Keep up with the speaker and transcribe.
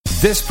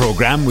This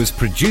programme was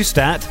produced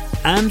at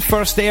and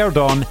first aired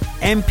on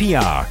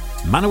MPR,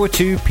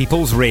 Manawatu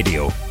People's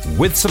Radio,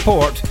 with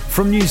support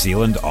from New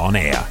Zealand On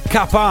Air.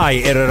 Ka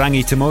pai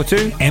irarangi te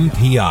motu,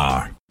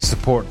 MPR.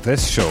 Support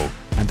this show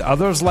and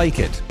others like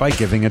it by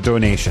giving a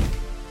donation.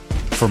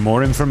 For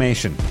more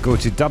information, go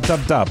to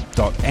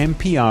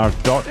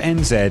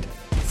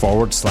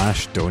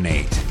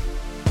www.mpr.nz/donate.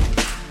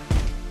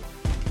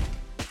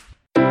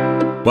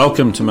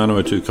 Welcome to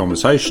Manawatu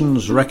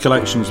Conversations,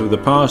 recollections of the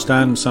past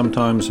and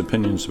sometimes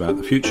opinions about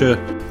the future.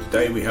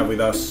 Today we have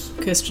with us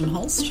Kirsten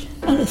Holst,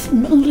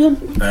 Alison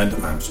Holst, and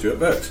I'm Stuart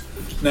Burks.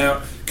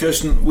 Now,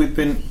 Kirsten, we've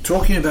been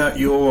talking about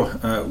your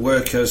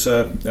work as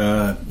a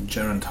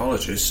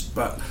gerontologist,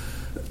 but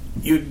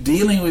you're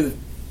dealing with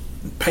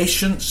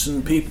patients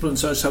and people and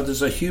so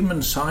there's a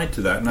human side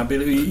to that, and I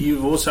believe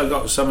you've also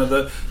got some of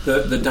the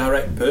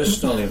direct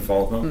personal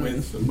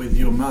involvement with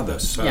your mother.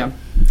 So. Yeah.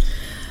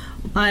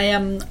 I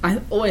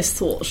always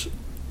thought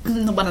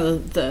one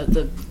of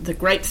the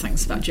great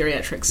things about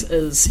geriatrics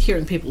is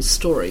hearing people's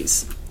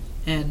stories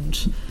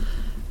and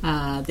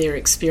their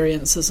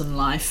experiences in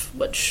life,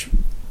 which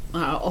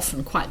are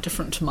often quite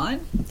different to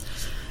mine.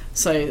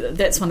 So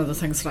that's one of the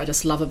things that I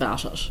just love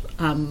about it.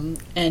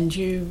 And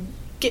you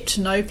get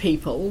to know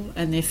people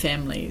and their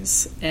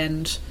families,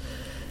 and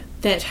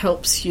that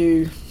helps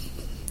you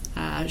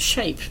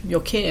shape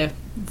your care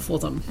for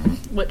them,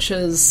 which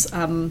is,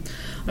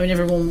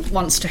 everyone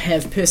wants to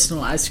have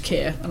personalised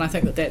care, and I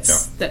think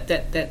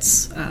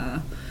that's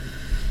a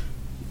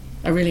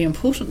really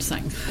important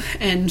thing.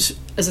 And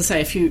as I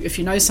say, if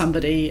you know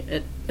somebody,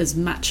 it is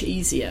much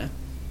easier.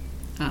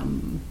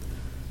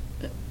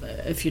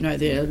 If you know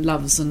their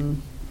loves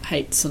and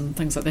hates and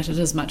things like that, it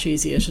is much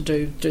easier to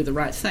do the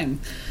right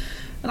thing.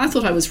 And I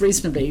thought I was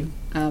reasonably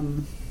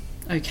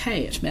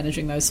okay at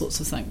managing those sorts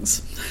of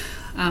things.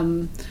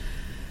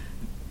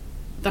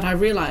 But I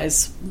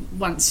realise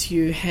once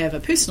you have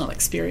a personal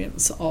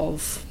experience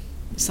of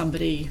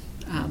somebody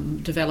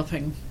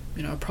developing,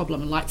 a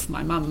problem, and like for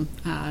my mum,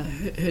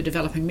 her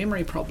developing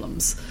memory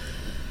problems,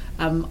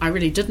 I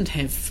really didn't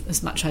have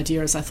as much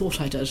idea as I thought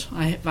I did.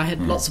 I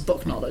had lots of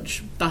book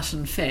knowledge, but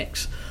in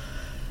fact,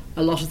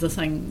 a lot of the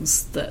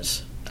things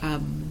that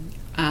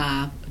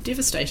are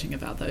devastating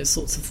about those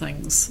sorts of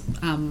things,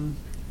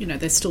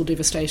 they're still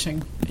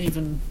devastating,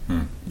 even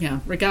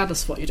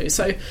regardless of what you do.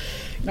 So,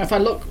 if I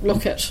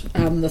look at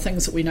the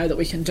things that we know that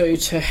we can do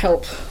to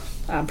help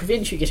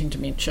prevent you getting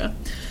dementia,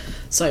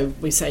 so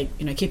we say,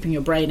 keeping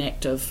your brain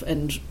active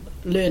and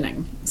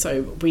learning.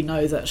 So we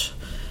know that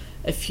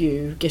if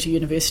you get a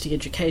university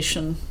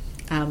education,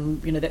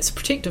 that's a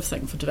protective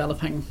thing for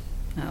developing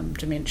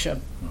dementia.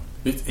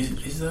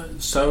 Is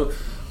that so?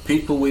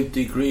 People with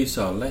degrees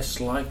are less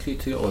likely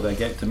to, or they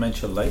get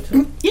dementia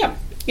later?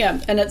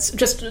 Yeah, and it's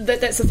just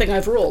that's the thing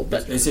overall.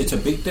 But is it a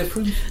big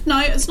difference? No,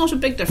 it's not a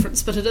big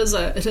difference, but it is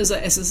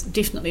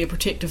definitely a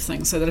protective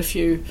thing. So that if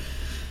you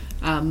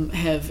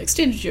have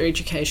extended your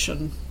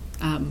education,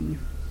 and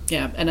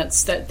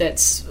it's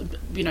that's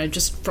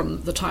just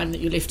from the time that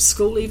you left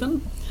school,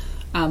 even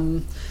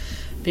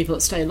people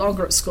that stay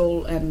longer at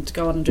school and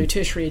go on and do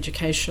tertiary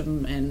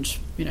education, and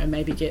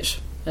maybe get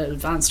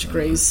advanced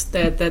degrees,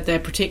 they're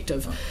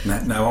protective.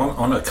 Now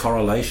on a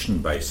correlation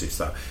basis,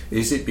 though,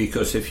 is it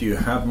because if you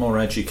have more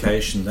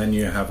education, then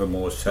you have a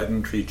more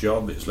sedentary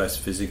job, it's less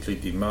physically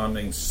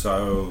demanding,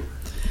 so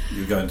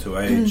you're going to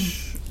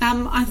age?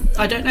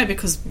 I don't know,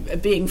 because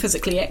being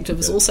physically active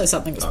is also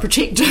something that's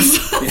protective.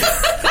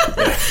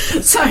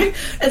 So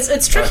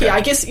it's tricky. Okay.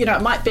 I guess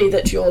it might be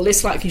that you're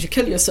less likely to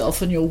kill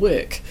yourself in your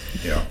work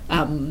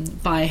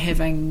by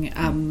having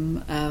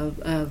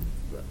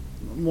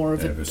more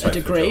of a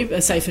degree,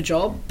 a safer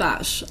job,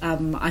 but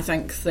I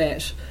think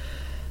that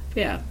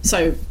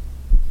so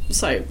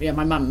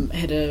my mum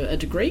had a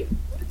degree,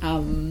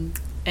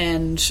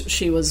 and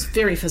she was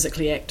very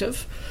physically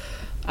active.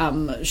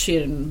 She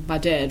and my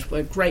dad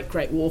were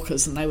great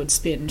walkers, and they would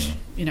spend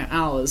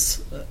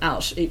hours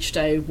out each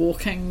day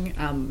walking.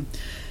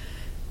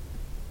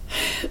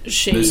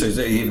 This is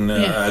even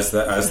as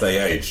they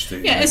aged.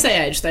 As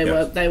they aged, they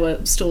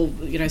were still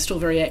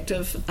very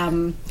active.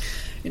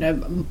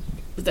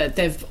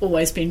 They've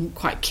always been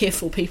quite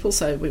careful people,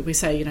 so we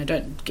say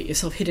don't get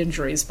yourself head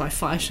injuries by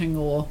fighting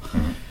or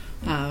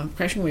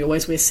crashing. We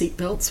always wear seat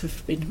belts.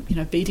 We've been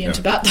obedient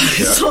about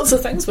those sorts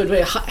of things. We'd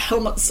wear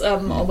helmets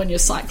on when you're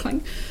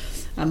cycling.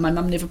 My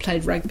mum never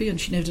played rugby, and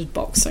she never did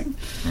boxing.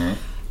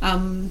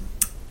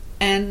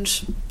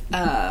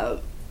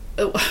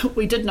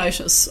 We did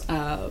notice,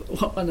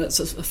 and it's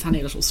a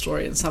funny little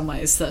story in some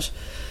ways, that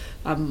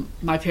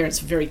my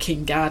parents were very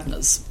keen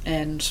gardeners,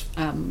 and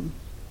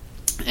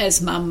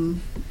as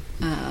Mum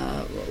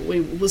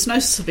was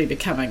noticeably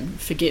becoming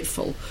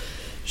forgetful,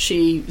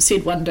 she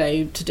said one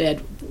day to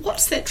Dad,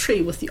 "What's that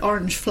tree with the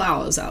orange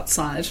flowers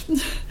outside?"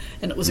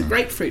 And it was a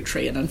grapefruit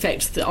tree, and in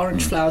fact the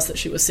orange flowers that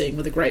she was seeing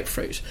were the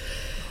grapefruit.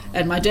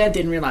 And my dad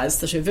then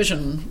realised that her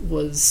vision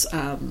was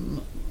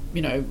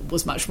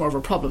was much more of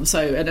a problem.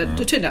 So, and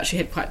it turned out she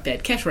had quite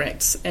bad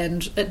cataracts,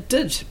 and it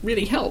did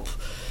really help,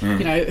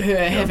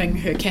 her having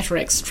her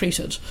cataracts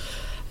treated.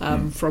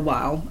 for a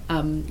while.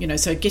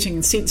 So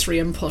getting sensory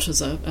input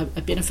is a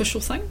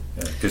beneficial thing.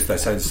 Because they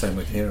say the same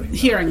with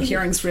hearing.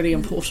 Hearing's really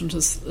important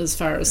as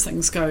far as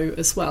things go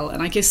as well.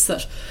 And I guess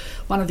that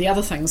one of the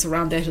other things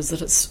around that is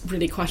that it's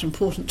really quite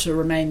important to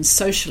remain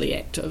socially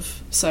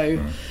active.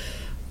 So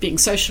being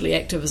socially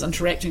active is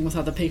interacting with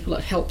other people.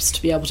 It helps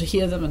to be able to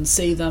hear them and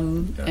see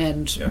them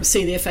and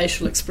see their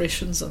facial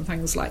expressions and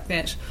things like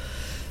that.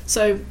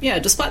 So,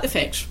 despite the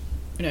fact,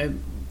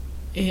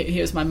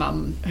 here's my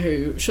mum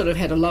who should have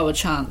had a lower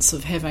chance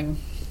of having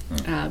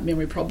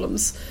memory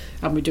problems.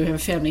 We do have a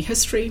family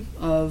history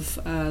of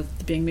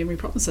being memory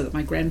problems, so that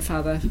my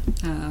grandfather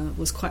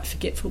was quite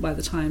forgetful by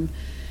the time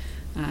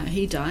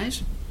he died,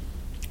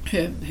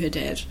 her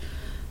dad.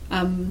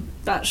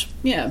 But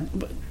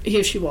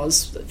here she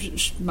was.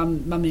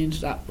 Mum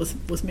ended up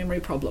with memory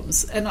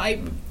problems, and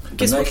I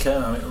guess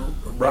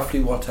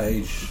roughly what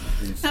age?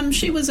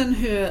 She was in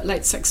her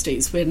late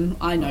 60s when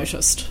I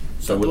noticed.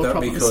 So would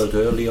that be called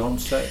early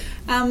onset?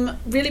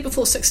 Really,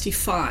 before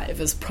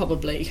 65 is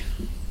probably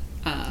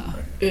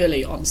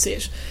early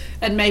onset,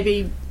 and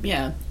maybe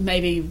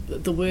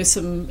there were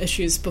some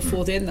issues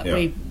before then that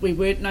we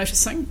weren't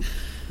noticing.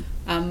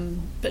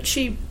 But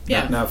she,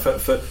 Now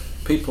for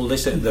people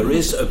listening, there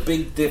is a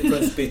big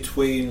difference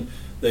between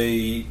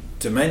the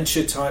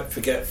dementia type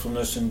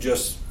forgetfulness and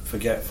just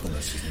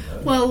forgetfulness, isn't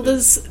there? Well,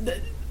 there's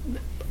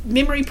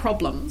memory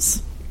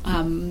problems.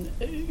 They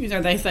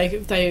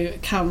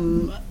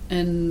come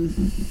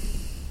in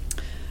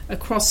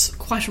across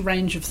quite a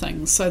range of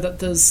things. So that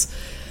there's,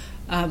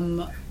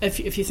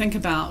 if you think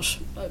about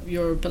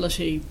your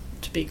ability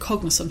to be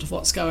cognizant of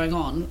what's going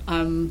on.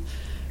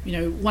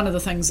 One of the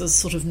things is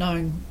sort of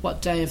knowing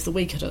what day of the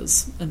week it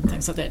is and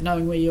things like that,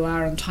 knowing where you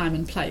are in time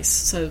and place,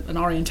 so an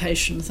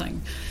orientation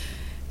thing.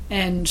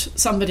 And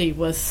somebody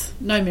with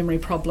no memory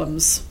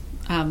problems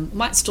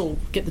might still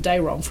get the day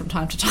wrong from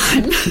time to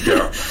time,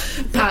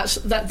 but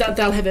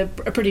they'll have a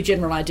pretty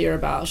general idea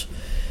about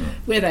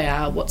where they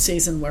are, what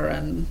season we're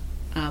in,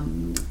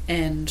 and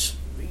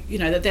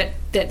that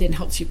then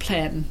helps you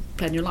plan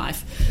your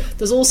life.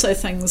 There's also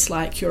things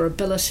like your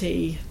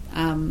ability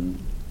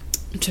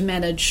to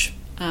manage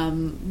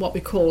what we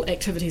call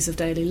activities of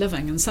daily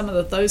living, and some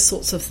of those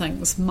sorts of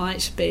things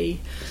might be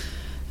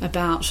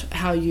about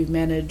how you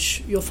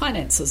manage your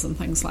finances and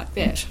things like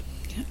that.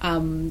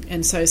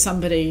 And so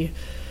somebody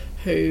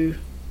who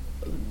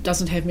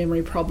doesn't have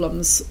memory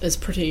problems is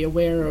pretty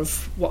aware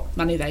of what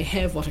money they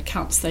have, what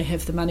accounts they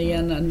have the money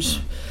in, and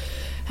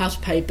how to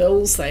pay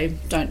bills. They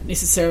don't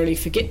necessarily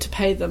forget to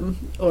pay them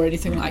or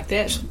anything like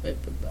that.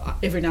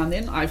 Every now and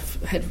then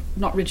I've had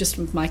not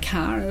registered my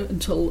car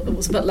until it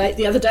was a bit late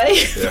the other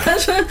day.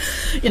 But,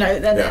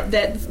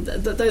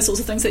 those sorts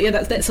of things,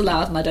 that's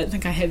allowed, and I don't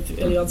think I have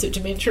early onset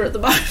dementia at the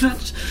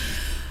moment.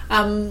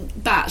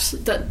 But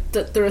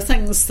that there are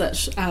things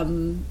that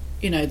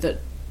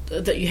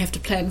that you have to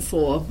plan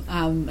for,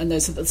 and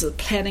there's a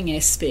planning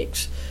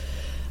aspect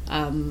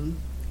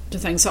to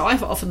things. So I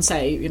often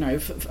say,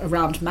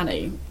 around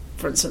money,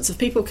 for instance, if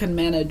people can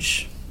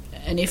manage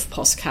an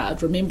FPOS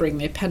card, remembering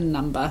their PIN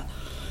number,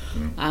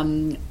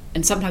 and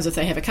sometimes if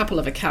they have a couple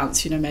of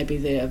accounts, maybe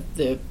they're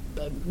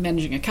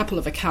managing a couple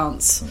of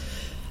accounts,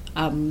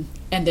 and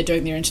they're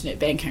doing their internet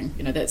banking,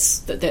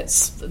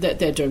 that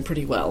they're doing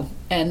pretty well.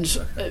 And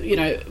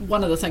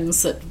one of the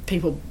things that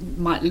people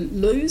might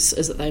lose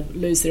is that they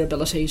lose their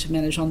ability to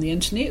manage on the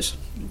internet,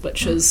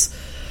 which is,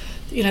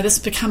 this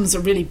becomes a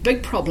really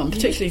big problem,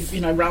 particularly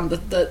around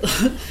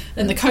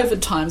in the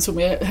COVID times when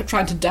we're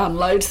trying to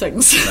download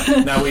things.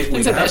 Now we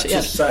have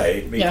to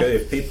say, because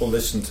if people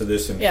listen to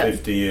this in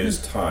 50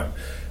 years' time,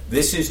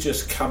 this is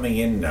just coming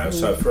in now.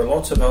 So for a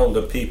lot of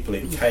older people,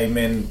 it came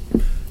in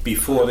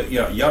before that.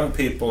 Young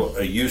people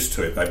are used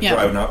to it; they've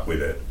grown up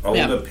with it.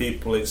 Older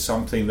people, it's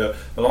something that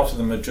a lot of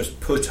them have just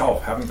put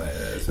off, haven't they?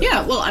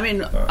 Well, I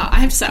mean, I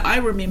have to say, I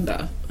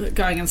remember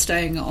going and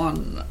staying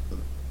on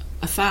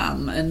a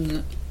farm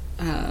in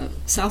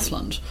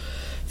Southland,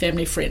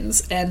 family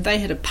friends, and they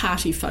had a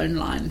party phone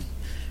line,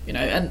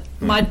 and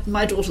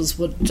my daughters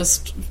would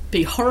just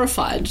be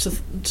horrified to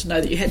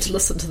know that you had to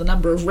listen to the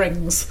number of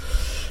rings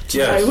to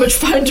know which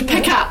phone to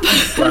pick up.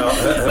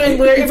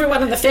 Where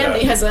everyone in the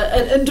family has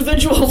an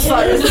individual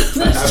phone.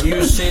 Have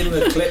you seen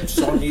the clips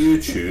on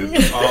YouTube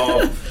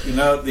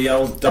of the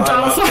old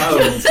dial-up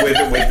phones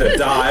with the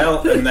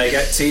dial, and they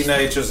get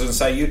teenagers and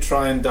say, "You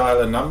try and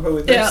dial a number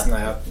with this," and they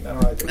have no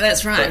idea.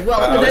 That's right.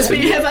 That's where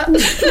you have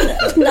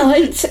it.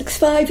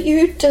 965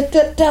 you da.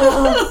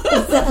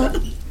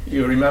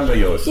 You remember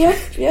yours?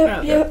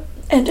 Yep.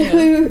 And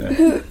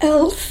who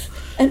else?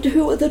 And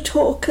who are the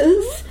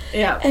talkers?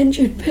 Yeah. And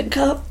you'd pick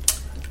up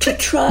to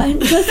try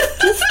and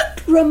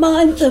just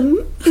remind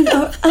them,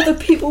 other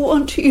people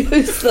want to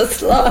use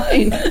this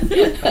line. I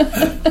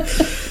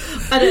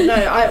don't know.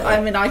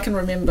 I mean, I can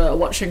remember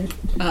watching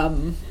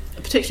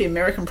particularly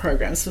American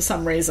programs for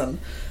some reason.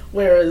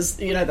 Whereas,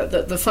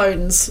 the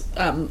phones,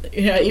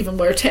 even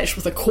were attached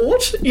with a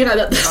cord,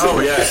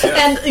 Oh,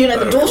 yeah. And,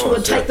 the daughter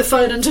would take the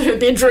phone into her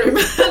bedroom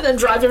and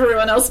drive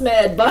everyone else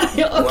mad by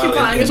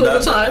occupying it all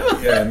the time.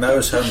 Yeah, in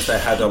those homes they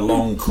had a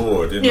long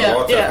cord. In a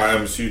lot of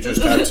homes you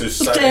just had to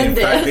stand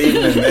there. In fact,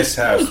 even in this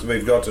house,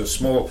 we've got a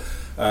small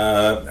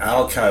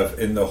alcove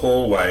in the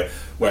hallway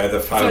where the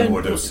phone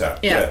would have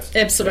sat. Yeah, yes.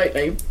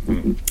 Absolutely.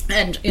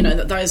 And,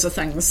 those are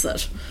things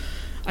that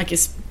I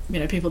guess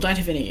people don't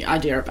have any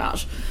idea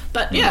about.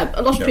 But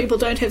a lot of people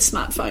don't have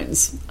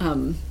smartphones.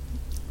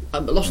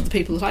 A lot of the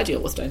people that I deal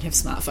with don't have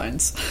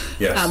smartphones.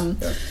 Yes.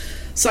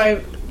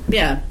 So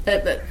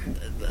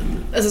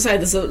as I say,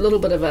 there's a little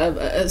bit of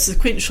a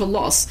sequential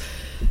loss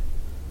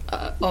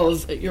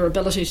of your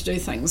ability to do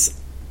things.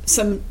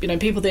 Some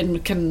people then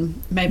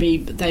can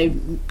manage,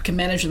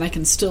 and they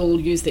can still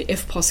use their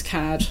FPOS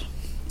card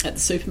at the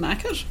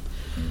supermarket.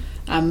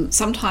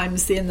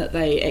 Sometimes then that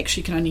they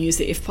actually can only use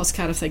their FPOS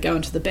card if they go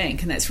into the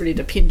bank, and that's really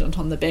dependent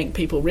on the bank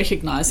people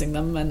recognising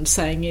them and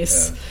saying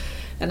yes.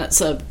 And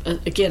it's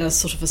again a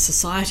sort of a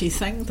society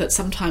thing that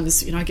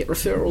sometimes I get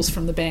referrals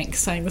from the bank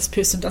saying this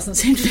person doesn't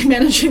seem to be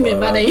managing their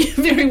money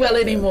very well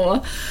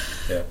anymore.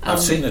 Yeah. I've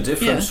seen a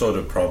different sort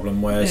of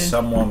problem where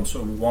someone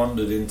sort of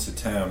wandered into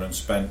town and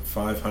spent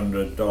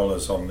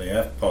 $500 on the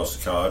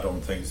FPOS card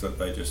on things that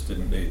they just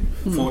didn't need.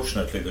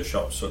 Fortunately, the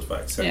shop sort of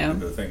accepted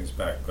the things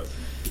back, but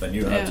then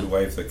you had to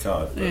waive the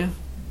card.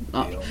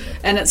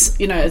 And it's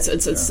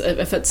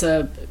if it's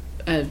a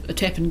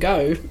tap and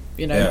go,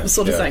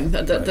 sort of thing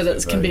that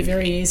it can be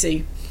very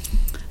easy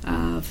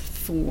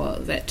for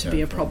that to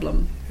be a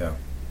problem.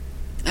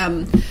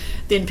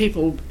 Then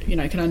people,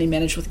 can only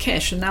manage with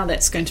cash, and now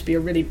that's going to be a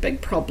really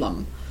big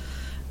problem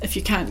if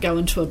you can't go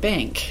into a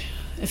bank,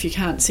 if you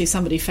can't see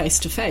somebody face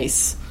to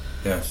face.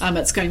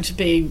 It's going to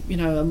be,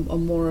 a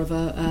more of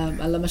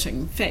a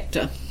limiting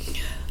factor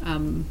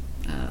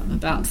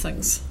about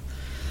things.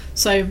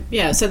 So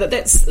that's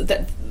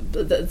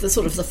the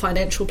sort of the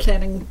financial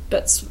planning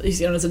bits is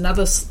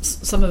another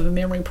some of a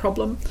memory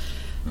problem.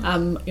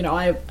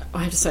 I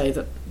have to say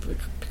that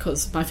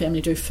because my family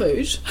do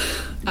food,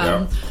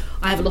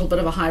 I have a little bit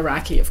of a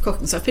hierarchy of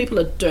cooking. So if people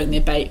are doing their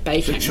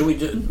baking, should we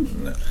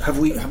do? Have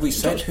we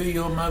said who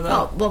your mother?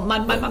 Oh well, my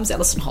mum's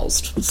Alison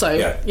Holst. So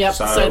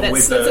so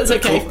that's the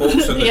okay.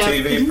 cookbooks and the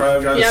TV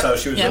programs. So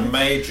she was a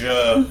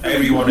major.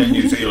 Everyone in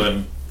New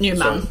Zealand knew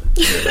mum.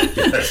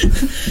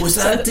 Was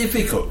that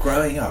difficult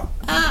growing up?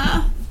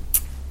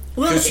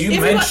 Because you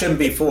mentioned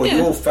before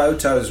your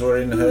photos were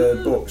in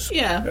her books.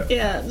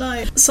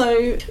 No.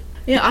 So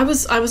I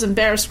was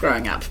embarrassed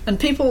growing up, and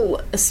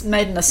people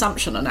made an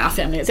assumption in our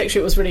family. It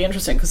was really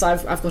interesting because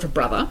I've got a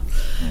brother,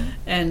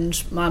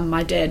 and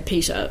my dad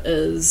Peter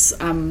is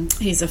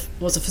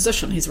was a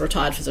physician. He's a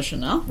retired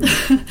physician now,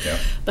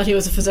 but he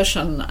was a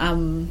physician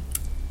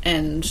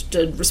and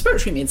did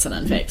respiratory medicine.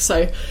 In fact,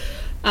 so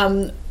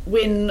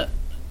when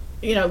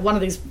one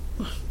of these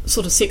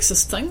sort of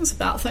sexist things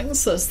about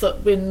things is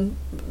that when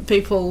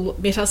people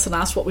met us and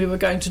asked what we were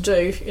going to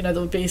do, there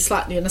would be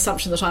slightly an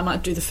assumption that I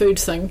might do the food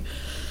thing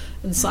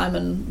and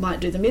Simon might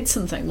do the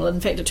medicine thing. Well,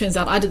 in fact, it turns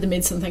out I did the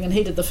medicine thing and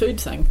he did the food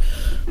thing,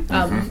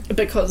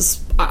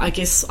 because I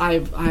guess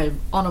I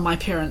honour my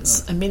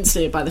parents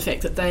immensely by the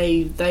fact that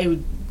they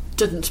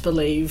didn't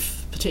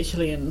believe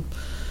particularly in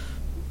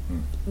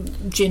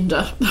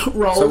gender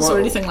roles or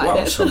anything like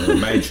that. Some of the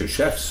major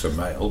chefs are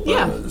male.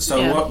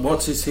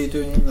 What is he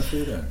doing in the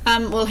food area?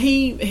 Well,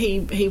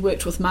 he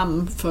worked with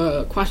Mum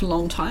for quite a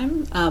long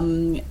time,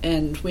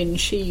 and when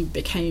she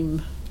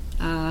became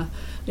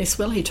less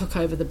well, he took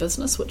over the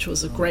business, which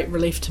was a great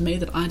relief to me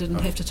that I didn't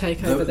have to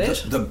take over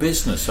that. The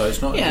business, so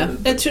it's not...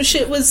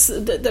 it was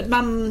that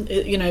Mum,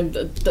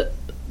 that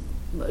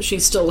she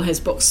still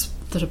has books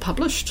that are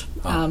published.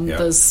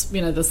 There's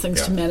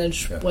things to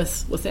manage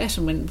with that,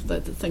 and when the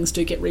things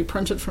do get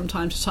reprinted from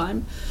time to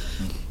time.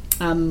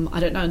 I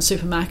don't know, in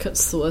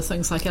supermarkets there were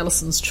things like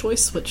Alison's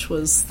Choice, which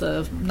was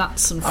the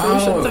nuts and fruit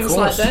and things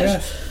like that.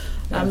 Yes.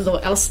 There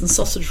were Alison's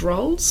sausage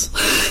rolls.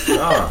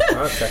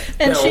 Okay.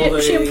 And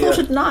she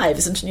imported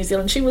knives into New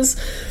Zealand. She was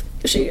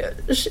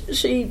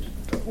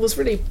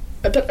really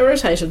a bit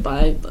irritated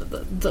by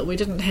that we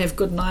didn't have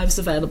good knives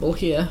available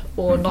here,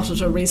 or not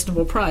at a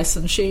reasonable price,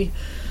 and she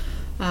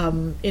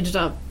ended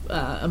up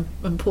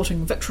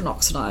importing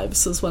Victronox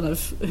knives as one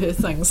of her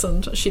things,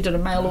 and she did a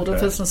mail order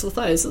business with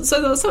those. And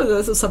so those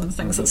are some of the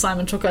things that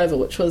Simon took over,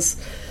 which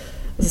was,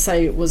 as I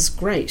say, was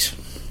great.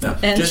 Now,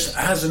 just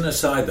as an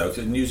aside, though,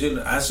 New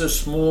Zealand, as a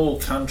small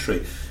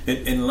country,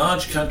 in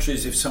large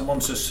countries, if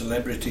someone's a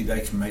celebrity,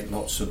 they can make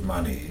lots of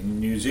money. In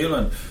New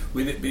Zealand,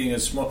 with it being a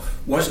small...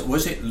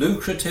 Was it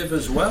lucrative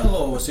as well,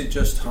 or was it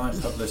just high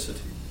publicity?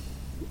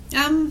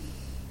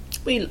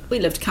 We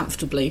lived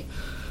comfortably,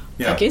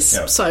 I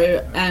guess.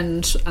 So,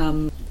 and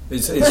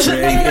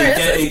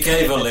He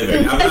gave a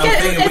living. I'm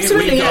thinking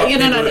we got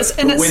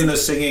people who win the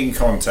singing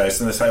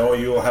contest and they say, "Oh,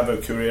 you'll have a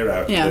career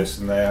out of this,"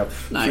 and they have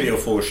 3 or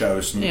 4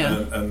 shows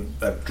and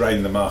they've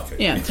drained the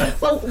market. Yeah.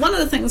 Well, one of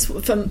the things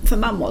for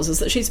Mum is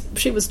that she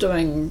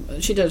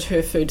did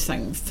her food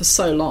thing for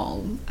so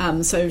long.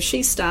 So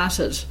she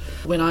started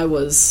when I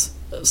was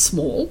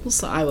small,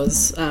 so I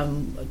was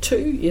 2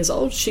 years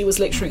old. She was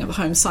lecturing at the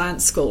Home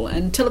Science School,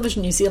 and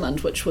Television New Zealand,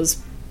 which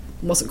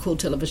wasn't called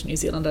Television New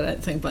Zealand, I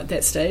don't think, by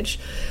that stage,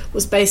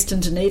 was based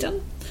in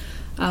Dunedin.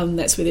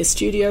 That's where their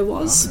studio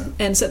was. Oh,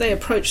 yeah. And so they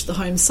approached the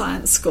Home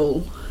Science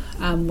School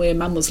where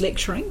Mum was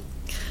lecturing,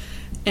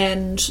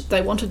 and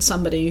they wanted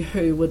somebody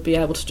who would be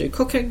able to do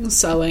cooking,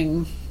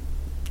 sewing,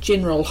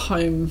 general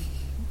home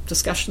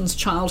discussions,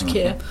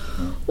 childcare,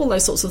 all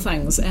those sorts of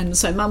things. And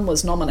so Mum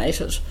was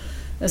nominated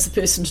as the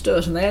person to do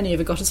it, and they only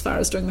ever got as far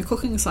as doing the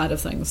cooking side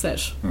of things.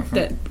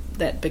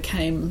 That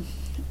became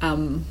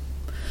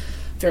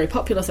very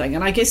popular thing.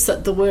 And I guess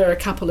that there were a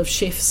couple of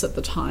chefs at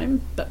the time,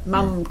 but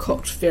Mum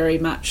cooked very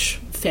much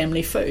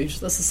family food.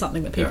 This is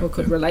something that people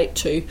could relate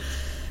to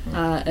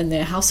in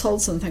their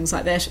households and things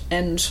like that.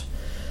 And so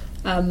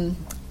did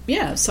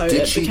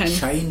it became... Did she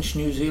change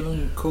New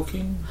Zealand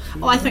cooking?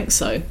 Oh, I think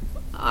so.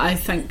 I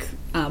think...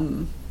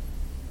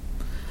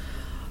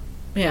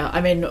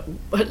 I mean,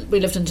 we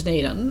lived in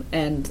Dunedin,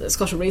 and it's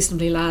got a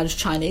reasonably large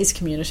Chinese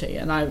community.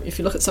 And if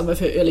you look at some of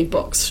her early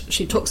books,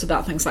 she talks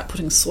about things like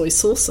putting soy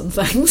sauce and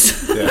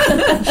things.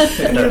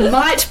 You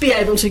might be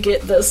able to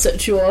get this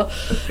at your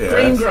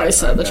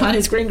greengrocer, the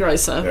Chinese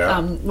greengrocer,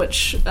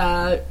 which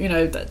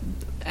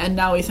and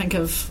now we think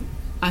of.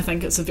 I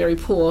think it's a very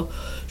poor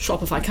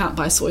shop if I can't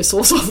buy soy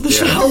sauce off the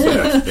shelf.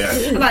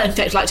 And I, in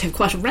fact, like to have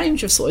quite a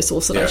range of soy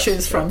sauce that I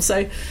choose from.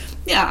 So,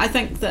 I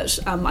think that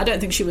I don't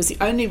think she was the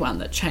only one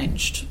that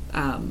changed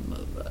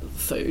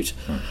food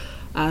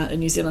in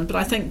New Zealand, but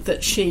I think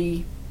that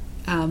she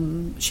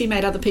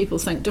made other people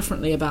think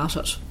differently about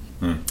it,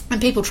 and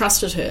people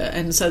trusted her,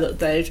 and so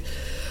that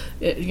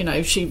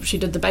she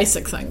did the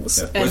basic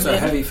things. Yeah. Was there a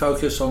heavy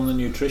focus on the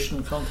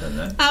nutrition content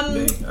then,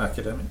 being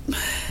academic?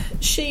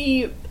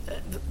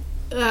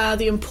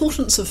 The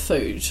importance of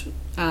food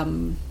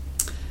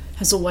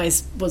was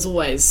always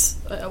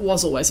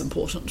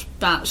important,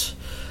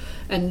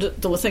 and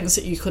there were things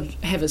that you could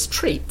have as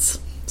treats.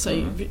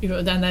 So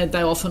then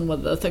they often were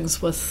the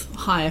things with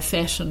higher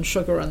fat and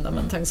sugar in them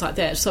and things like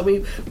that. So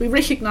we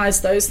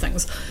recognised those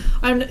things.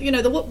 And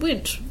there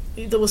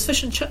was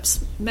fish and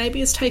chips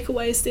maybe as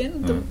takeaways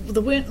then.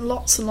 There weren't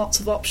lots and lots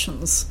of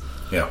options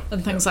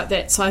and things like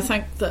that. So I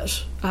think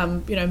that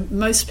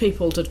most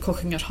people did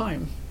cooking at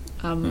home.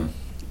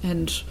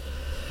 And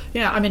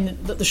I mean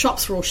the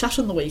shops were all shut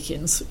on the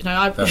weekends. These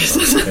are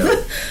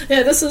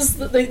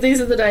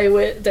the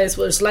days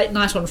where it's late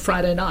night on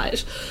Friday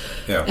night,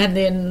 and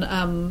then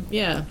I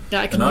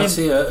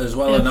see as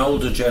well an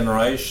older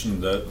generation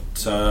that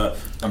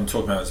I'm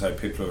talking about, say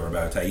people who are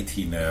about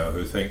 80 now,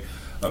 who think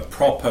a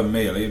proper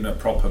meal, even a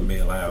proper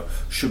meal out,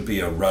 should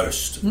be a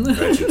roast and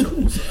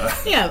vegetables.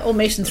 Or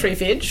meat and 3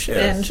 veg.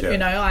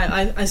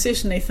 I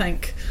certainly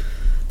think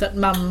that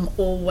Mum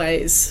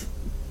always.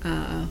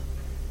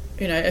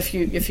 If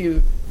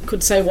you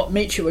could say what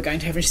meat you were going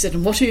to have, and she said,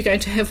 "And what are you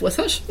going to have with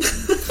it?"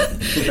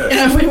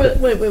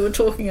 We were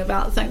talking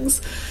about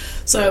things.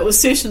 So it was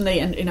certainly,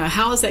 and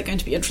how is that going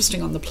to be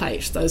interesting on the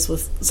plate? Those were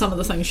some of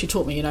the things she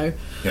taught me.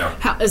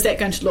 How is that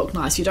going to look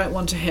nice? You don't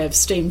want to have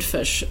steamed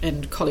fish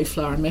and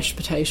cauliflower and mashed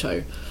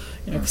potato,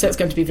 because that's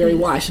going to be very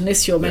white,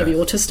 unless you're maybe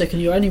autistic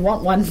and you only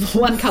want one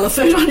colour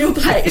food on your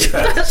plate.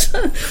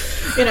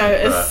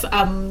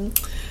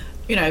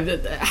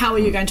 How are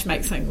you going to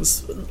make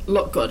things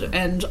look good?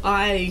 And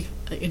I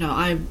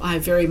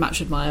very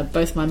much admire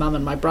both my mum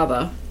and my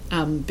brother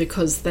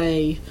because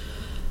they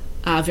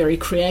are very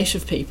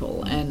creative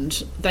people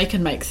and they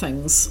can make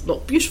things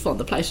look beautiful on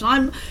the plate. And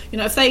I'm,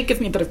 if they give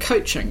me a bit of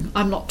coaching,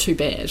 I'm not too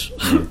bad.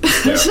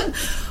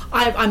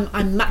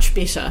 I'm much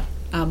better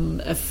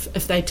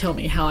if they tell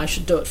me how I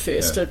should do it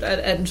first,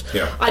 and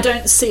I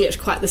don't see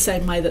it quite the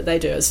same way that they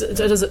do. It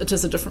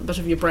is a different bit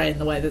of your brain,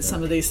 the way that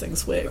some of these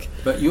things work.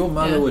 But your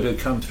mother would have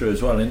come through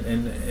as well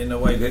in a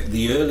way that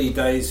the early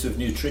days of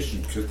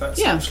nutrition, because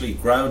that's actually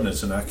grown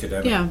as an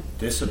academic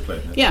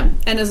discipline. And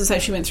as I say,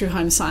 she went through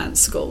Home Science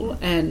School,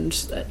 and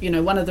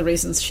one of the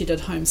reasons she did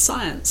Home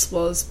Science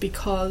was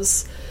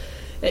because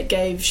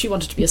she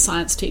wanted to be a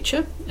science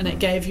teacher, and it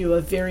gave you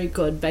a very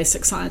good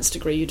basic science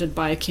degree. You did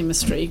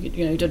biochemistry,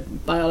 you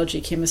did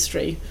biology,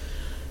 chemistry,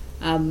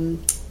 then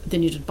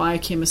you did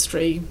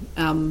biochemistry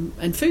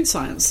and food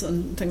science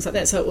and things like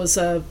that. So it was,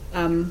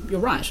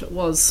 you're right, it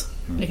was,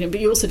 but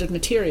you also did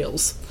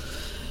materials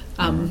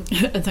and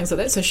things like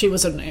that. So she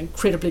was an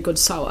incredibly good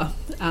sewer.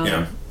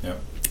 And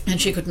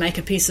she could make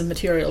a piece of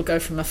material go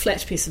from a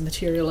flat piece of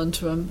material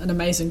into an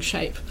amazing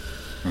shape.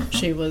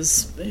 She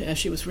was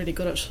really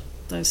good at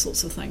those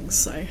sorts of things.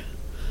 So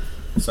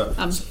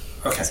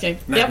Okay.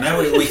 Now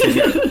we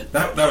can.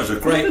 That was a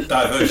great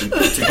diversion.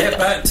 To get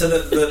back to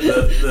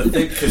the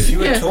thing, because you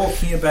were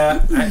talking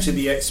about actually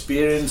the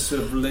experience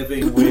of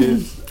living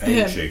with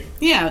aging.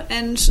 Yeah,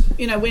 and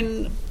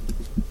when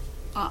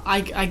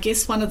I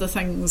guess one of the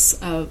things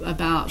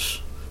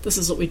about this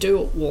is what we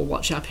do. We'll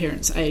watch our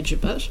parents age a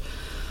bit.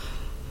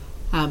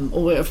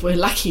 Or if we're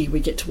lucky, we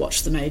get to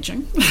watch them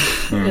aging.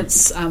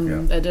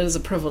 It is a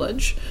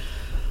privilege.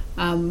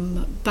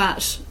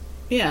 But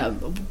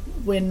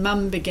when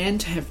Mum began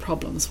to have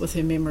problems with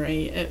her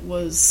memory, it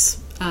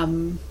was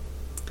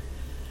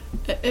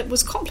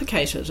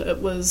complicated. It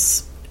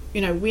was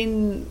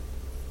when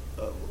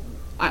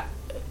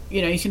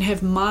you can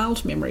have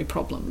mild memory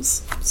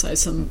problems, so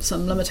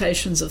some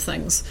limitations of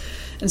things,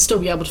 and still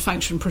be able to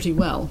function pretty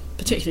well,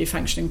 particularly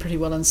functioning pretty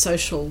well in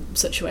social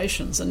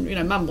situations.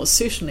 And Mum was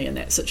certainly in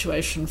that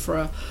situation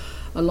for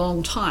a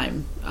long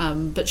time,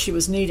 but she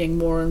was needing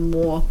more and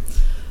more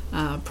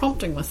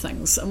prompting with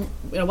things. And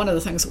one of the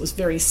things that was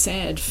very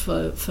sad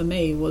for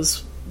me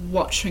was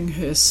watching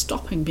her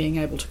stopping being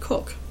able to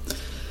cook.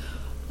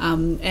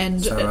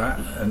 And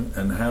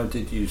how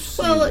did you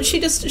see? Well,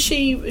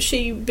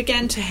 she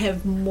began to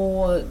have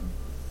more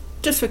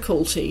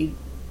difficulty,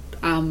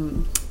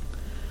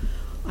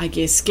 I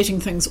guess,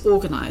 getting things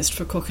organised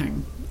for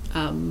cooking.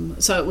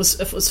 So it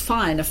was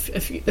fine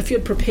if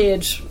you'd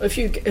prepared, if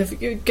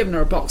you'd given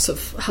her a box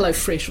of Hello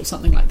Fresh or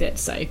something like that,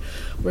 say,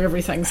 where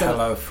everything's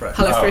Hello Fresh.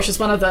 Hello Fresh is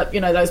one of the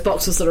those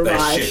boxes that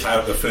arrive. They ship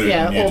out the food.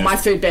 Yeah, or my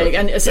food bag,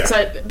 and so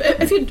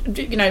if you'd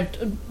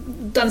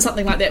done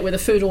something like that where the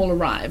food all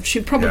arrived,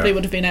 she probably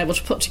would have been able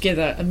to put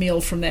together a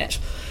meal from that.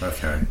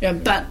 Okay.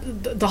 But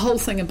the whole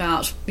thing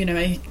about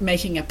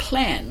making a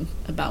plan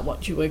about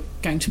what you were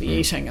going to be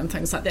eating and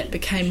things like that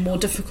became more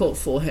difficult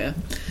for her.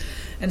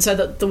 And so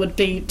that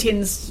there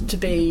tends to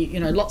be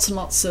lots and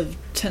lots of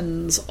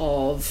tins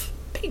of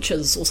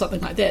peaches or something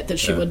like that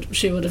she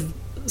would have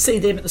see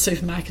them at the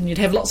supermarket, and you'd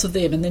have lots of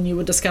them, and then you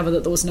would discover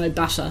that there was no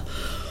butter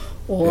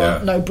or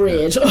no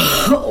bread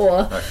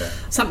or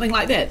something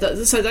like that.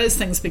 So those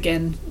things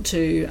began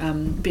to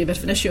be a bit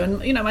of an issue. And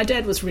my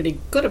dad was really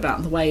good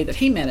about the way that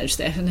he managed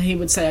that, and he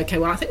would say, okay,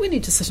 well, I think we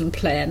need to sit and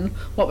plan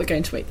what we're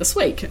going to eat this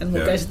week, and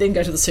we'll go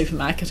to the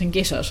supermarket and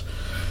get it.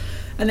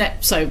 And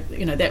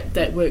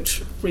that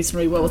worked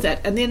reasonably well with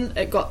that. And then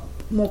it got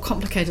more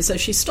complicated. So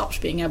she stopped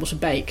being able to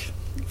bake,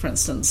 for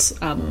instance,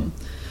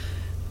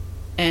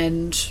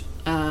 and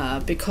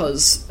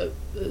because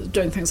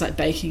doing things like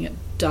baking, it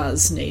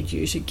does need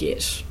you to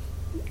get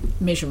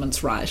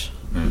measurements right.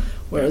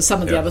 Whereas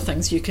some of the other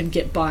things you can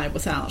get by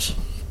without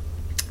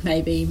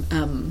maybe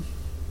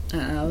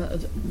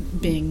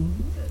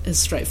being as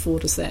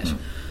straightforward as that.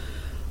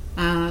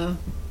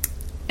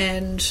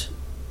 And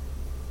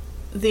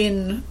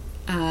then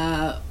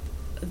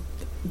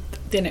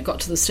it got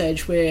to the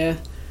stage where,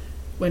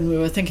 when we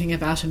were thinking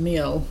about a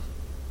meal,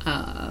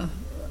 a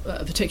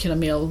particular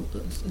meal,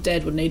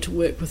 Dad would need to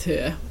work with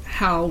her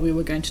how we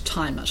were going to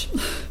time it.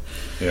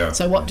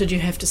 So what did you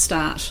have to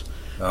start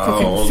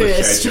cooking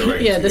first? The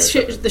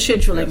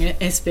scheduling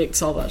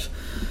aspects of it.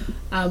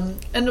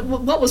 And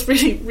what was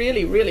really,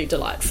 really, really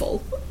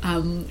delightful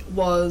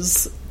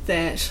was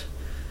that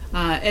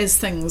as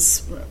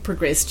things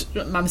progressed,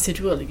 Mum said,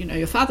 well,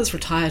 your father's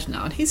retired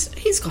now, and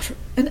he's got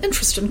an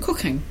interest in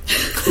cooking.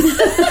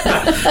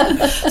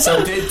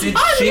 So did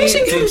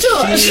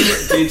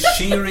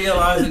she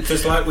realise it?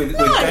 Just like with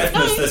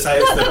deafness, they say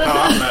it's the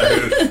partner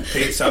who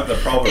picks up the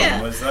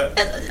problem. Was that?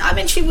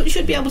 And, she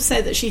should be able to say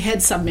that she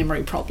had some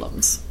memory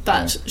problems,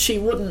 but she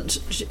wouldn't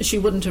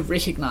have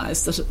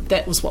recognised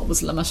that was what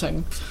was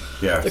limiting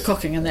the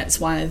cooking, and that's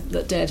why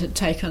that Dad had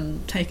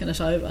taken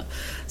it over.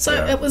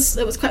 So it was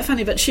quite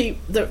funny. But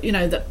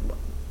that,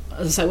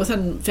 as I say,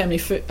 within family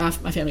food, my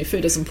family,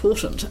 food is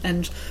important,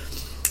 and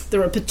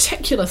there are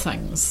particular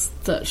things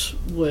that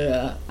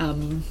were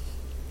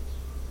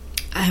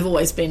have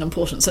always been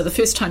important. So the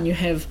first time you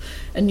have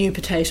a new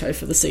potato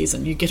for the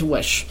season, you get a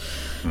wish.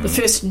 The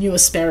first new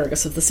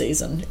asparagus of the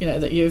season,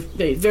 that you've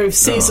very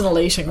seasonal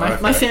eating.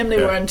 My family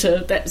were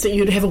into that, so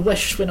you'd have a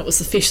wish when it was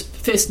the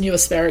first new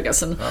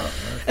asparagus, and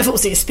if it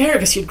was the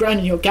asparagus you'd grown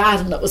in your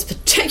garden, it was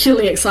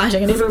particularly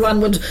exciting, and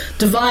everyone would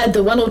divide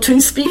the 1 or 2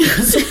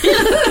 spears so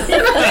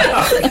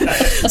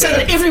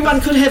that everyone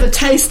could have a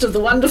taste of the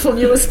wonderful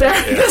new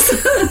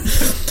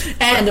asparagus.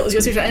 And it was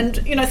your secret. And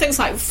things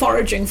like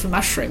foraging for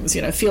mushrooms,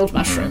 field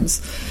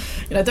mushrooms,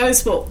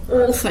 those were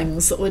all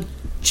things that were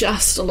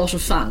just a lot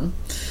of fun,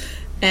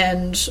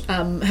 and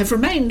have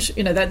remained,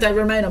 they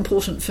remain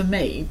important for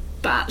me,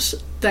 but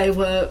they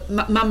were,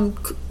 Mum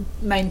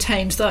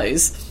maintained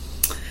those.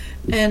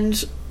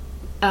 And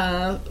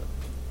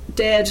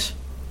Dad,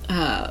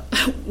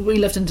 we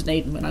lived in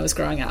Dunedin when I was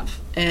growing up,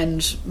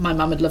 and my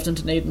mum had lived in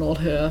Dunedin all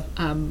her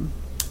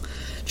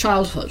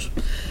childhood,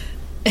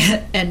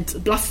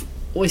 and bluff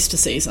oyster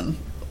season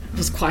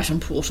was quite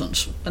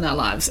important in our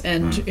lives,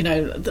 and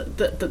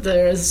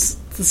there's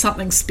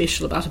something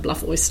special about a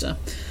bluff oyster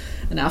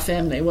in our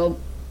family. Well,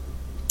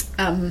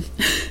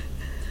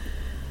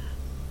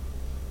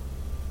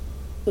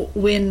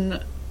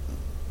 when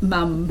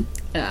Mum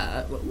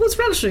was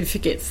relatively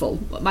forgetful.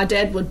 My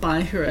dad would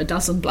buy her a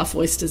dozen bluff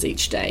oysters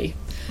each day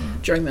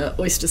during the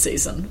oyster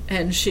season,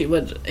 and he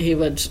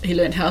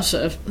learned how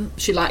to.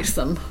 She liked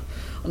them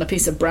on a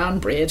piece of brown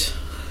bread.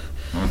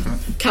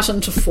 Cut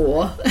into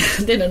 4,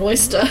 then an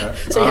oyster. Okay.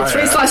 So you had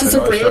 3 slices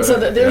of bread, so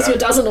that there's your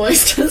dozen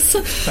oysters,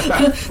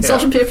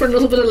 salt and pepper and a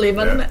little bit of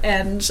lemon,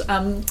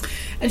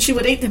 and she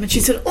would eat them. And she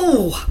said,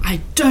 "Oh, I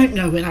don't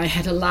know when I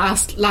had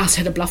last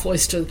had a bluff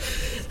oyster.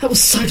 That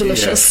was so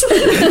delicious."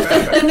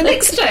 And the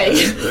next day,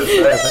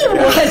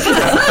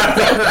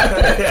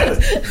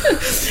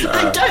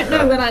 I don't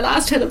know when I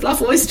last had a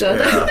bluff oyster.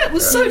 That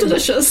was so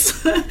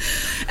delicious, and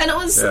it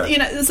was so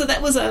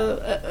that was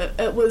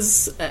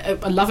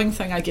a loving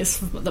thing, I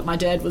guess, that my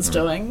dad was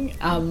doing,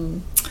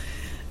 and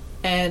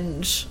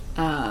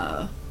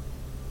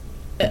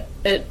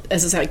it,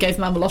 as I say, it gave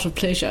Mum a lot of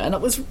pleasure, and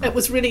it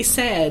was really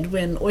sad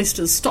when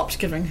oysters stopped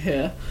giving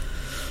her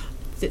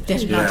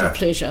that amount of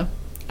pleasure,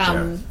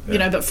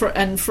 but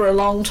for a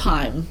long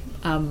time,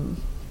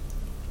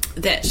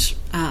 that.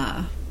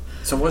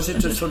 So was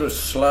it a sort of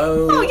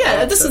slow? Oh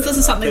yeah, this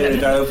is something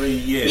that over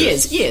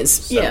years.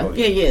 Years. Yeah.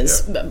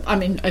 I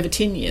mean, over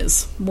 10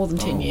 years, more than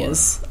 10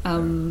 years.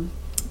 Wow.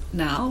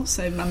 Now,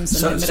 so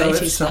Mum's in her So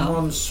mid-80s if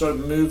someone's sort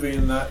of moving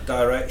in that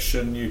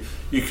direction,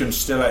 you can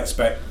still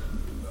expect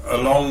a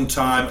long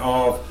time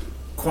of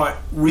quite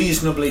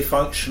reasonably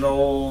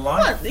functional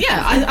life. Well,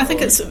 yeah, I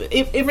think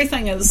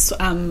everything is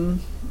going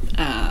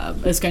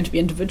to be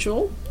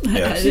individual.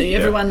 Yes.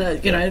 Everyone,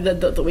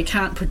 that we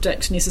can't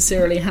predict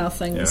necessarily how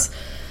things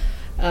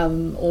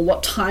or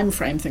what time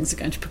frame things are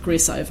going to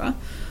progress over.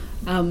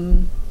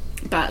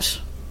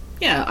 But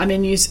yeah, I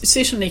mean, you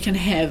certainly can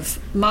have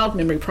mild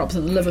memory problems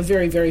and live a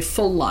very, very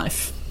full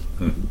life.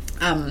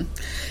 And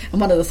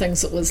one of the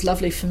things that was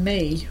lovely for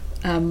me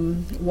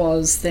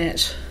was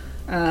that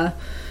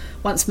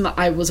once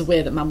I was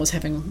aware that Mum was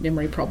having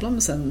memory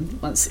problems,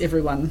 and once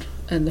everyone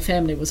in the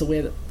family was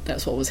aware that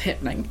that's what was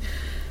happening,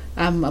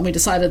 and we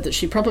decided that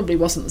she probably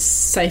wasn't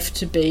safe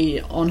to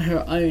be on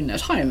her own at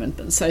home,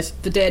 and so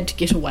for Dad to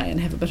get away and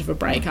have a bit of a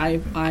break,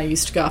 I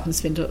used to go up and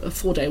spend a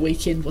 4-day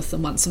weekend with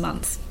them once a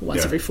month,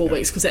 every 4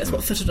 weeks, because that's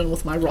what fitted in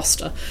with my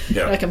roster.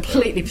 A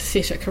completely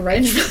pathetic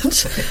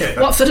arrangement.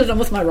 What fitted in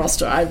with my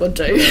roster I would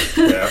do.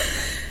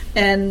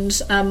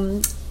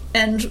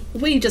 And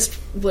we just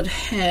would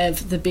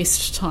have the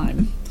best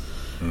time.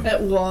 It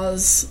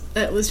was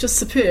just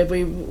superb.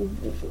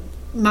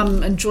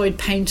 Mum enjoyed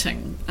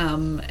painting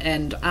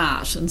and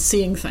art and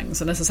seeing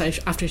things, and as I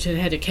say, after she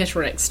had her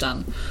cataracts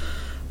done,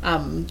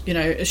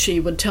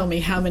 she would tell me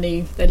how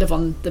many. They live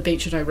on the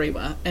beach at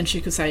Orewa, and she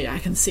could say, I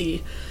can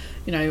see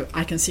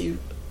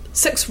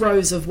 6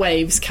 rows of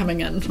waves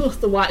coming in,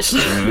 the white,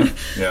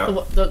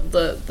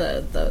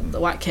 the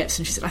white caps,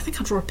 and she said, I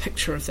think I'll draw a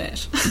picture of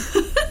that.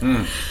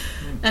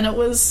 And it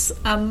was,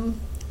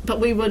 but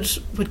we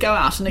would go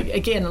out, and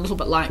again, a little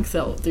bit like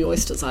the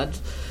oysters,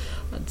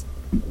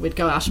 we'd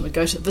go out and we'd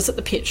go to visit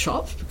the pet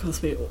shop,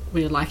 because we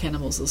like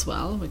animals as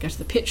well. We'd go to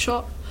the pet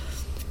shop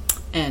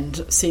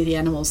and see the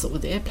animals that were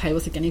there, play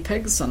with the guinea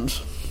pigs, and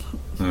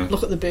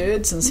look at the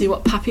birds and see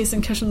what puppies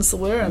and kittens there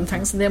were and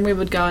things. And then we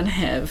would go and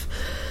have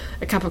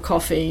a cup of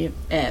coffee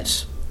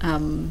at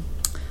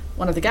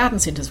one of the garden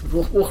centres.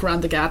 We'd walk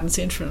around the garden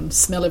centre and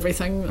smell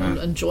everything and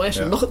enjoy it,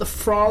 and look at the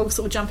frogs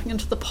that were jumping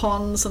into the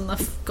ponds and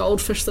the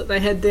goldfish that they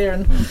had there,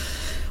 and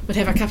we'd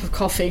have a cup of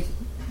coffee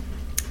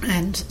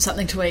and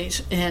something to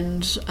eat,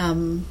 and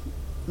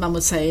Mum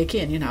would say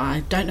again,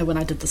 I don't know when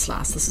I did this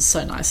last, this is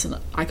so nice, and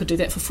I could do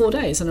that for 4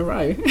 days in a row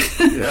in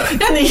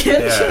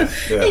the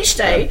end, each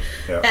day,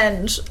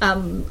 and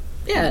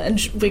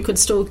and we could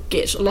still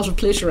get a lot of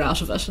pleasure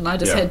out of it, and I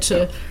just had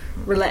to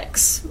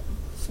relax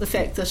the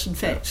fact that in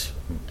fact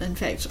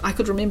I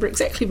could remember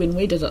exactly when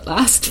we did it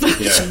last, but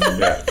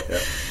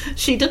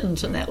she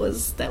didn't, and that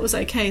was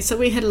okay. So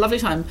we had a lovely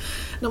time,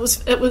 and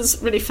it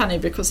was really funny,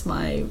 because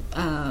my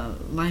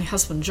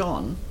husband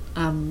John,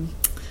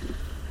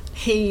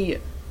 he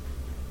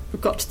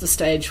got to the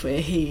stage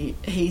where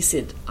he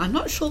said, I'm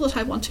not sure that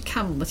I want to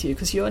come with you,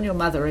 because you and your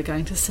mother are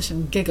going to sit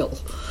and giggle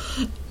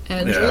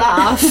and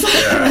laugh,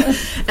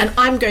 and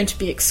I'm going to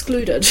be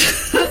excluded,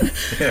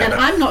 and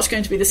I'm not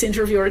going to be the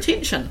centre of your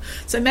attention,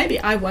 so maybe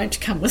I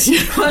won't come with you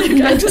while you're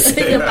going to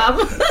see your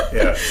mum.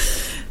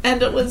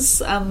 And it was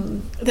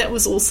that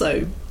was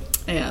also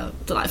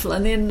delightful.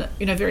 And then,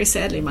 very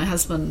sadly, my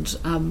husband,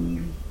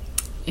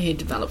 he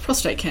developed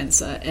prostate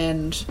cancer,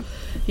 and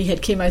he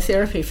had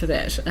chemotherapy for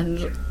that,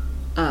 and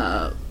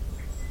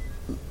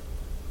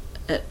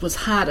it was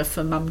harder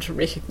for Mum to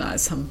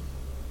recognise him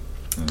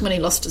when he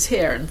lost his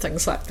hair and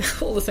things like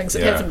that, all the things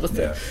that happened with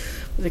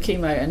the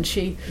chemo. And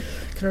she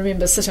can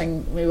remember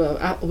sitting,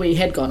 we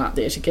had gone up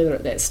there together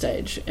at that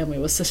stage, and we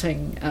were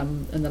sitting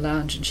in the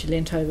lounge, and she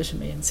leant over to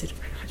me and said,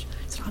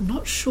 I'm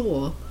not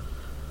sure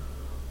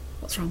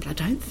what's wrong, but I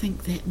don't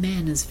think that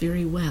man is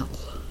very well.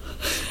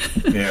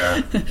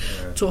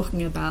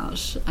 Talking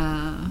about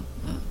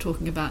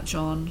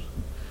John,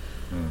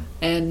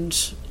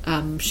 and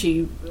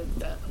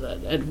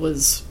it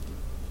was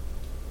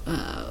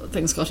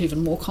things got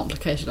even more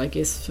complicated, I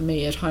guess, for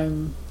me at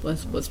home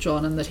with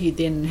John, and that he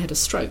then had a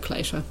stroke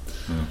later,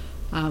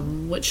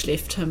 which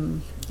left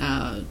him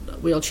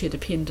wheelchair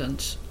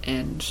dependent,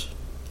 and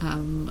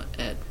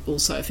it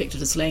also affected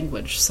his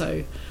language.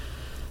 So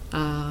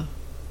a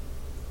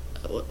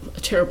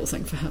terrible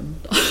thing for him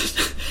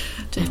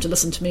to have to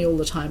listen to me all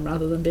the time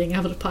rather than being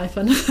able to pipe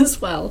in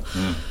as well.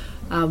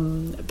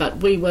 But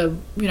we were,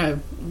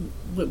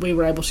 we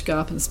were able to go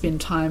up and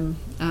spend time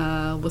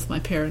with my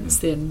parents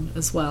then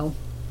as well,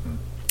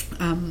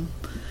 and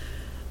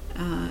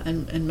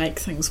make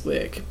things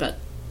work. But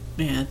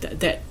yeah,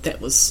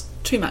 that was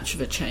too much of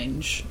a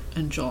change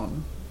in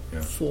John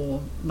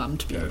for Mum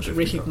to be able to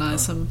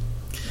recognise him.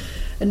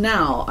 And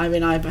now, I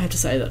mean, I have to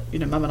say that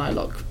Mum and I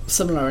look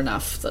similar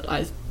enough that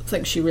I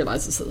think she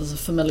realises that there's a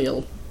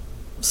familial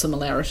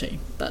similarity,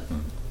 but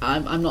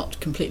I'm not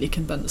completely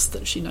convinced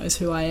that she knows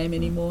who I am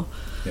anymore.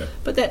 Yeah.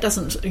 But that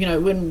doesn't,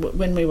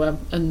 when we were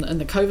in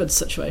the COVID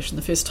situation,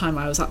 the first time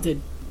I was up there,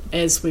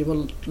 as we were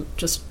when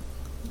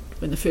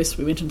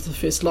we went into the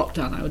first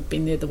lockdown, I had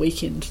been there the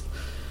weekend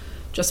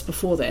just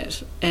before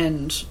that,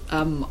 and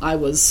I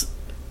was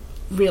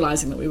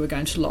realising that we were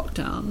going to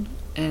lockdown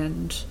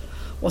and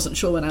wasn't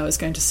sure when I was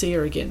going to see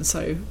her again.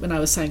 So when I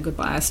was saying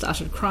goodbye, I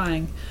started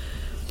crying.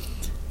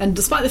 And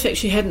despite the fact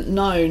she hadn't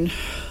known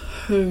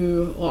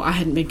I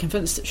hadn't been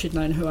convinced that she'd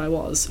known who I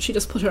was, she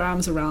just put her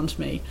arms around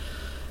me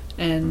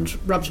and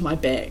rubbed my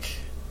back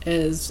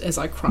as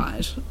I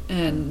cried.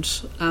 And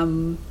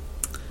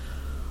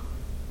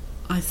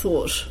I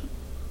thought,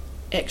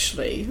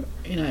 actually,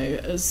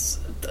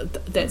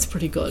 that's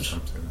pretty good.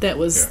 That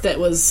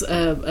was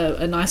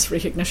a nice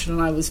recognition,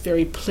 and I was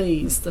very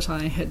pleased that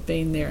I had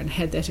been there and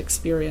had that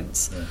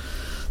experience. Yeah.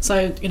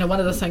 So, one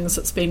of the things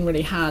that's been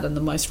really hard in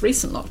the most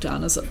recent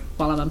lockdown is that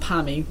while I'm in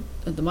Palmy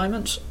at the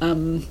moment,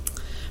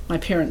 my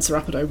parents are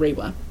up at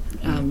Orewa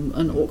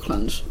in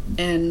Auckland,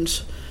 and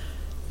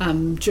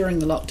during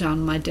the lockdown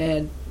my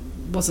dad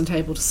wasn't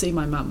able to see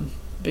my mum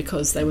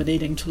because they were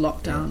needing to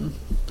lock down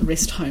the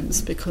rest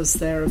homes because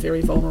they're a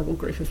very vulnerable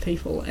group of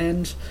people.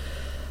 And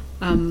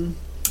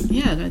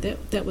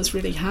that was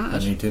really hard.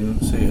 And he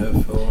didn't see her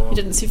for... He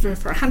didn't see her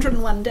for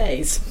 101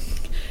 days.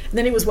 And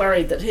then he was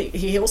worried that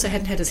he also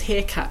hadn't had his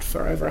hair cut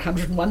for over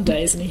 101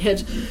 days, and he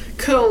had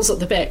curls at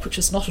the back, which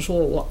is not at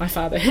all what my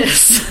father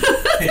has.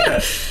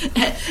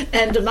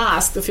 And a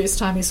mask the first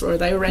time he saw her.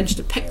 They arranged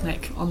a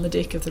picnic on the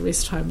deck of the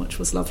rest home, which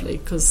was lovely,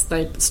 because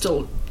they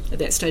still, at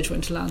that stage,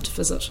 weren't allowed to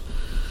visit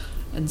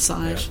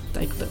inside.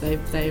 Yeah.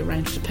 They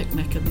arranged a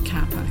picnic in the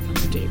car park on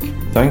the deck.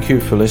 Thank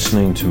you for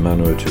listening to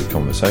Manawatu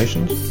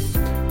Conversations.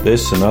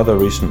 This and other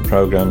recent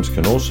programmes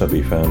can also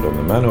be found on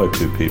the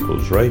Manawatu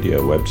People's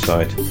Radio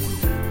website,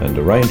 and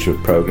a range of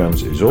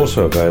programmes is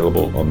also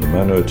available on the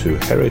Manawatu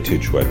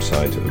Heritage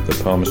website of the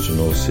Palmerston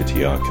North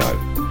City Archive.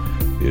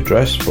 The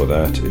address for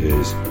that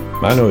is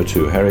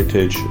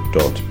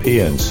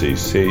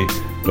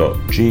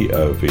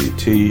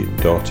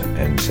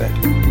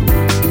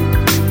manawatuheritage.pncc.govt.nz.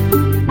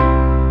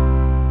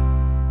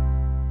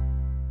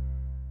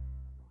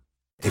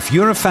 If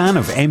you're a fan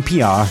of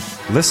NPR,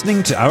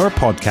 listening to our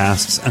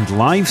podcasts and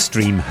live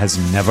stream has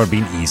never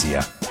been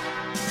easier.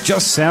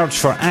 Just search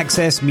for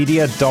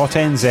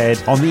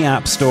accessmedia.nz on the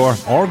App Store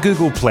or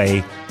Google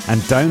Play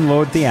and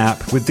download the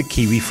app with the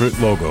kiwi fruit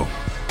logo.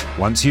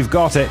 Once you've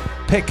got it,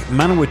 pick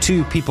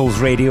Manawatu People's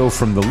Radio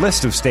from the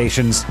list of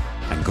stations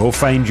and go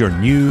find your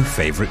new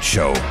favourite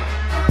show.